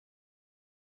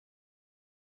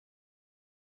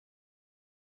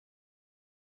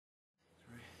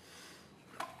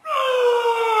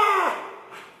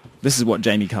This is what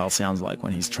Jamie Carle sounds like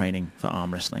when he's training for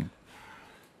arm wrestling.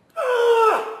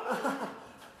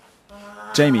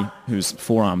 Jamie, whose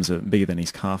forearms are bigger than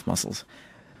his calf muscles,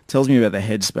 tells me about the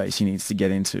headspace he needs to get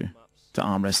into to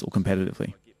arm wrestle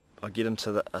competitively. I get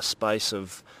into a space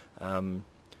of, I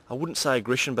wouldn't say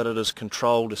aggression, but it is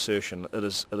controlled assertion. It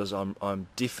is I'm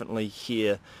definitely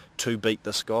here to beat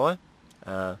this guy.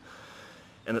 And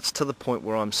it's to the point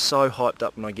where I'm so hyped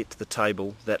up when I get to the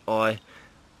table that I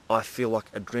feel like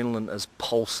adrenaline is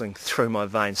pulsing through my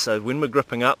veins. So when we're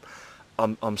gripping up,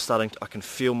 I can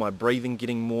feel my breathing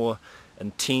getting more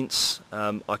intense.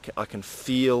 I can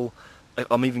feel,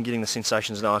 I'm even getting the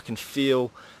sensations now, I can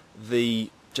feel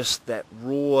just that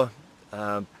raw,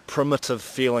 primitive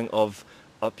feeling of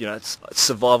it's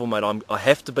survival mode. I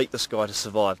have to beat this guy to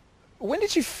survive. When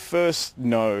did you first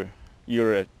know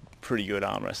you're a pretty good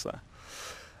arm wrestler?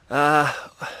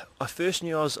 I first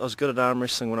knew I was good at arm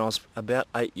wrestling when I was about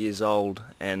 8 years old,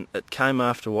 and it came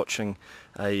after watching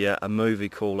a movie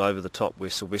called Over the Top where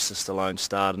Sylvester Stallone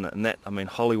starred in it, and that, I mean,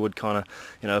 Hollywood kind of,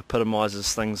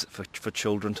 epitomises things for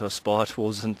children to aspire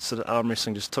towards, and sort of arm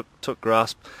wrestling just took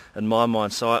grasp in my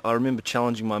mind. So I remember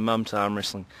challenging my mum to arm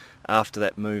wrestling after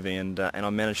that movie, and I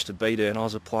managed to beat her, and I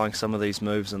was applying some of these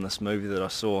moves in this movie that I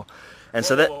saw, and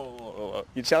so that.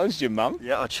 You challenged your mum?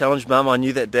 Yeah, I challenged Mum. I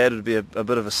knew that Dad would be a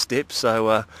bit of a step,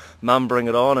 so Mum bring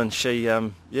it on, and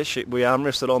we arm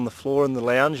wrestled on the floor in the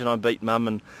lounge, and I beat Mum,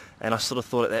 and I sort of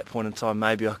thought at that point in time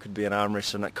maybe I could be an arm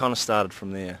wrestler, and it kind of started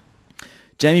from there.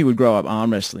 Jamie would grow up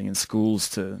arm wrestling in schools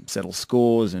to settle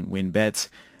scores and win bets,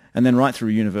 and then right through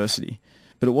university.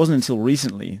 But it wasn't until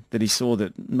recently that he saw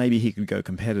that maybe he could go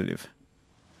competitive.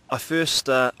 I first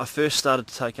started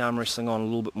to take arm wrestling on a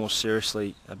little bit more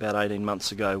seriously about 18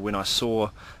 months ago when I saw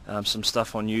some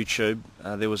stuff on YouTube.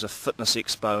 There was a fitness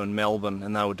expo in Melbourne,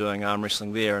 and they were doing arm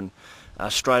wrestling there, and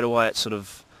straight away it sort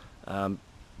of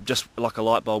just like a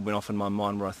light bulb went off in my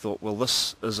mind where I thought, well,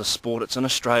 this is a sport, it's in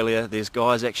Australia, there's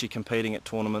guys actually competing at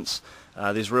tournaments,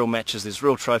 there's real matches, there's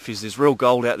real trophies, there's real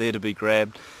gold out there to be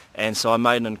grabbed. And so I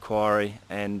made an inquiry,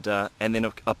 and then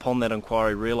upon that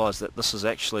inquiry realised that this is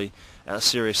actually a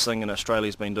serious thing, and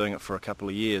Australia's been doing it for a couple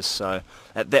of years. So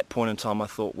at that point in time I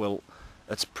thought, well,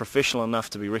 it's professional enough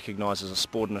to be recognised as a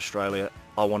sport in Australia,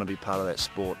 I want to be part of that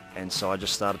sport. And so I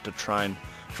just started to train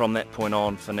from that point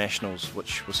on for Nationals,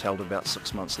 which was held about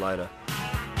 6 months later.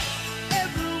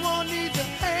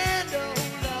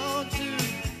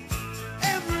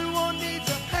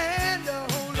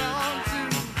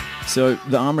 So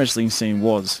the arm wrestling scene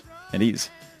was, and is,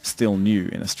 still new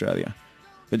in Australia.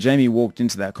 But Jamie walked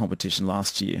into that competition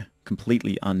last year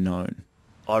completely unknown.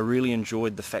 I really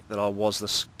enjoyed the fact that I was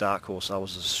this dark horse. I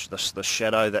was the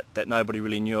shadow that nobody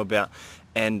really knew about.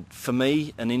 And for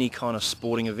me, in any kind of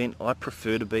sporting event, I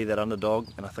prefer to be that underdog,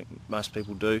 and I think most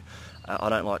people do. I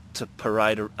don't like to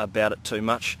parade about it too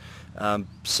much.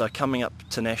 So coming up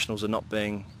to Nationals and not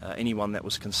being anyone that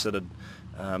was considered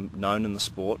known in the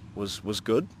sport was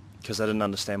good, because they didn't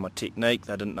understand my technique,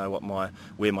 they didn't know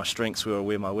where my strengths were or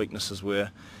where my weaknesses were,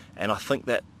 and I think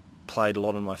that played a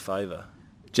lot in my favour.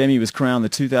 Jamie was crowned the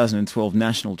 2012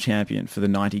 national champion for the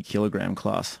 90 kilogram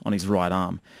class on his right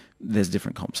arm. There's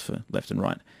different comps for left and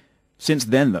right. Since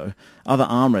then, though, other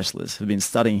arm wrestlers have been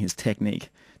studying his technique,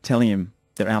 telling him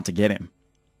they're out to get him.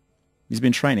 He's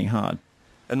been training hard.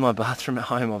 In my bathroom at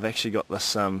home, I've actually got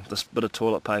this bit of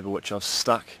toilet paper which I've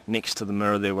stuck next to the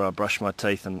mirror there where I brush my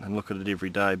teeth and look at it every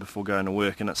day before going to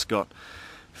work, and it's got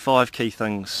 5 key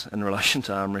things in relation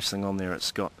to arm wrestling on there.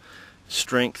 It's got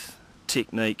strength,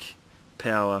 technique,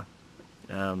 power,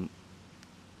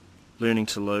 learning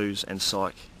to lose, and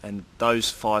psych. And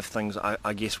those 5 things,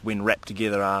 I guess, when wrapped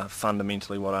together, are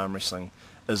fundamentally what arm wrestling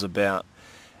is about.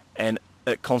 And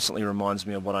it constantly reminds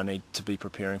me of what I need to be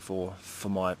preparing for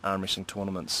my arm wrestling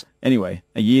tournaments. Anyway,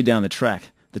 a year down the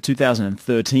track, the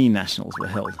 2013 Nationals were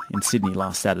held in Sydney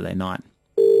last Saturday night.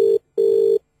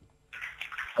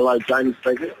 Hello, Jamie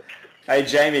speaking. Hey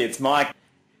Jamie, it's Mike.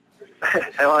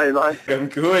 How are you, mate? I'm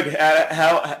good.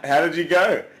 How did you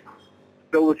go?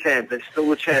 Still the champ. It's still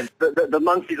the champ. The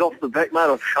monkey's off the back, mate.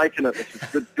 I've shaken it.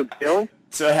 It's a good feeling.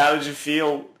 So how did you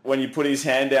feel when you put his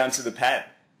hand down to the pad?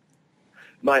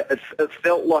 Mate, it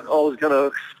felt like I was going to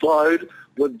explode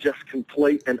with just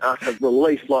complete and utter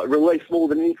release, like release more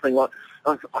than anything. Like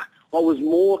I was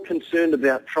more concerned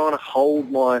about trying to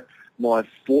hold my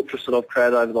fortress that I've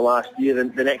created over the last year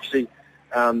than actually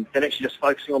just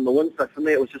focusing on the win. So for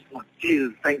me, it was just like,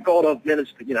 Jesus, thank God I've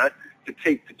managed to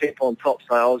keep on top.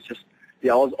 So I was just,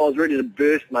 I was ready to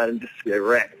burst, mate, and just get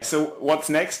wrecked. So what's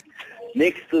next?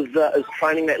 Next is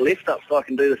training that left up so I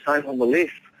can do the same on the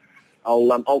left.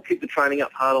 I'll keep the training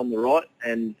up hard on the right,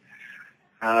 and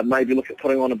maybe look at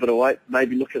putting on a bit of weight,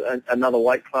 maybe look at another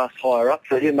weight class higher up.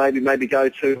 So yeah, maybe go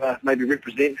to maybe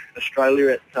represent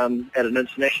Australia at an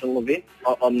international event.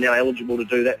 I'm now eligible to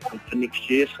do that for next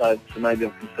year, so maybe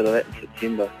I'll consider that in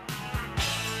September.